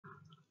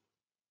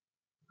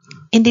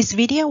In this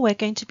video, we're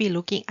going to be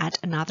looking at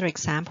another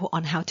example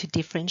on how to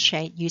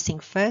differentiate using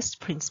first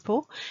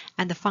principle,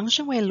 and the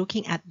function we're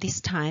looking at this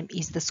time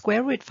is the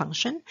square root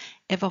function.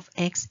 F of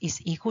x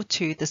is equal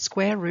to the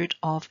square root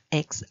of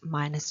x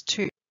minus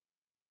 2.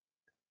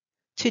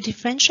 To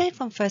differentiate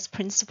from first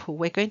principle,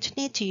 we're going to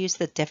need to use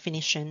the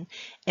definition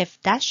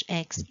f dash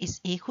x is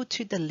equal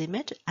to the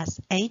limit as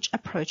h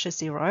approaches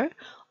 0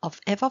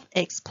 of f of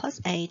x plus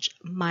h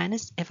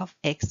minus f of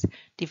x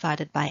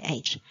divided by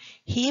h.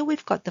 Here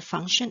we've got the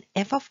function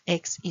f of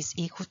x is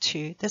equal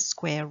to the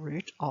square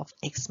root of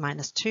x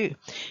minus 2.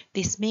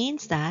 This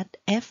means that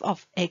f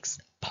of x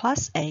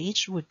plus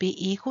h would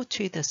be equal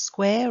to the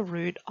square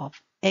root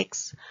of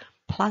x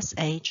plus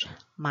h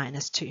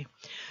minus 2.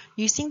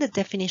 Using the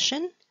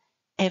definition,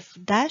 f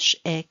dash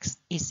x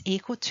is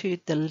equal to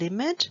the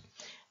limit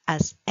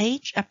as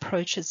h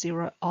approaches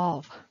 0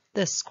 of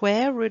the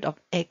square root of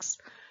x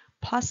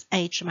plus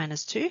h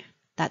minus 2,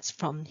 that's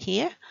from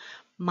here,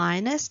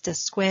 minus the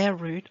square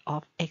root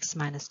of x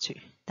minus 2,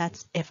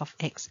 that's f of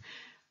x,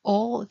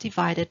 all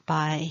divided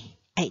by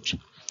h.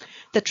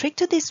 The trick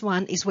to this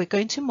one is we're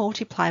going to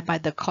multiply by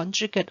the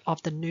conjugate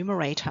of the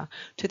numerator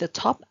to the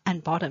top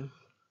and bottom.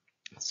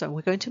 So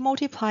we're going to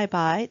multiply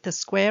by the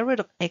square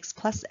root of x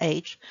plus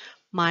h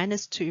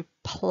minus 2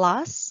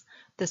 plus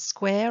the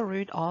square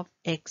root of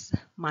x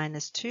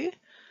minus 2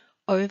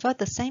 over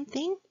the same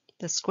thing,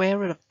 the square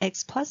root of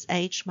x plus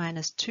h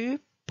minus 2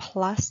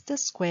 plus the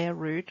square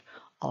root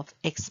of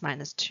x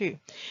minus 2.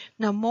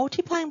 Now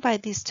multiplying by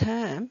this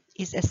term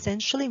is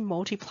essentially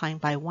multiplying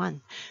by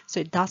 1,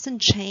 so it doesn't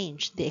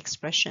change the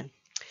expression.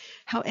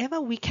 However,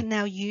 we can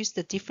now use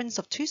the difference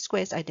of two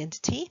squares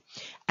identity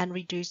and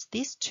reduce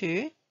this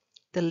to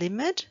the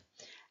limit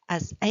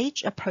as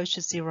h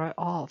approaches 0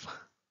 of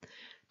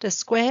the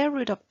square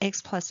root of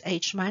x plus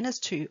h minus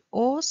 2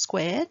 all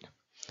squared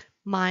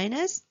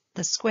minus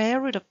the square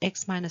root of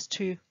x minus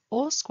 2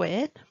 all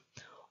squared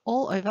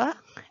all over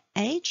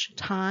h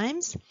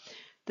times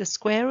the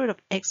square root of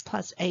x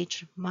plus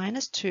h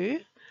minus 2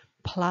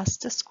 plus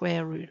the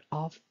square root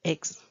of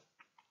x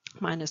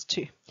minus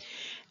 2.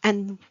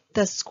 And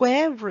the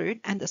square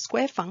root and the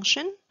square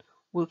function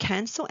will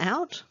cancel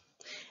out,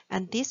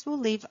 and this will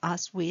leave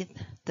us with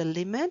the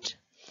limit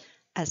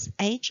as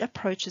h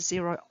approaches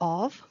 0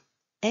 of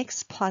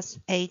x plus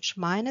h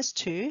minus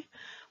 2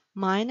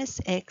 minus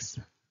x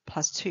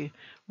plus 2.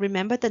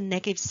 Remember, the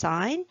negative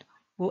sign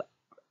will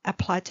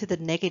apply to the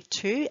negative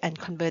 2 and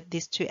convert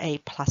this to a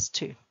plus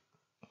 2.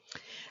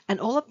 And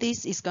all of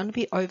this is going to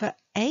be over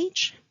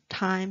h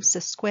times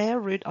the square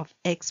root of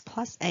x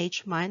plus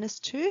h minus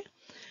 2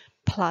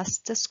 plus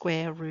the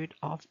square root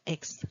of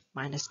x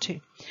minus 2.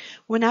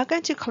 We're now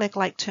going to collect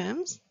like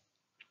terms.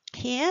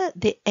 Here,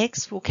 the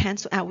x will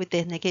cancel out with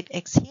the negative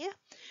x here.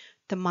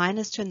 The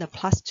minus 2 and the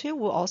plus 2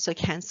 will also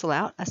cancel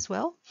out as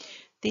well.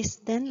 This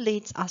then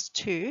leads us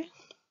to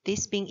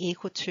this being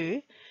equal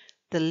to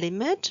the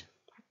limit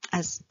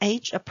as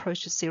h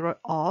approaches 0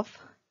 of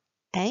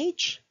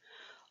h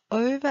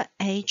over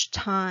h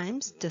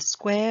times the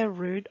square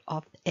root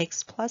of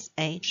x plus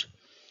h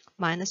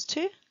minus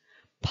 2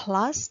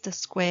 plus the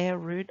square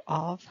root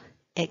of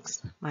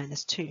x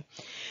minus 2.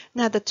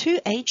 Now the two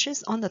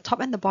h's on the top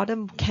and the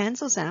bottom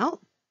cancels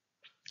out,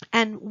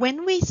 and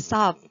when we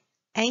sub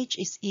h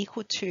is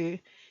equal to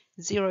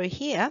 0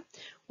 here,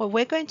 what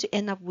we're going to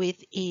end up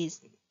with is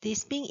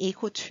this being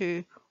equal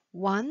to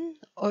 1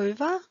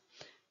 over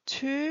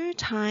 2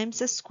 times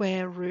the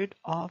square root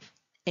of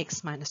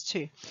x minus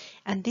 2.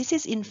 And this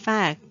is in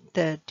fact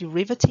the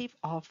derivative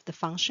of the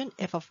function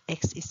f of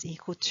x is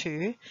equal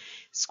to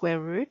square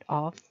root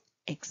of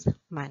x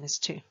minus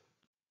 2.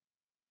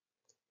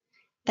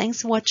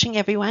 Thanks for watching,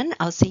 everyone.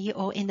 I'll see you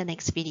all in the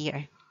next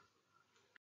video.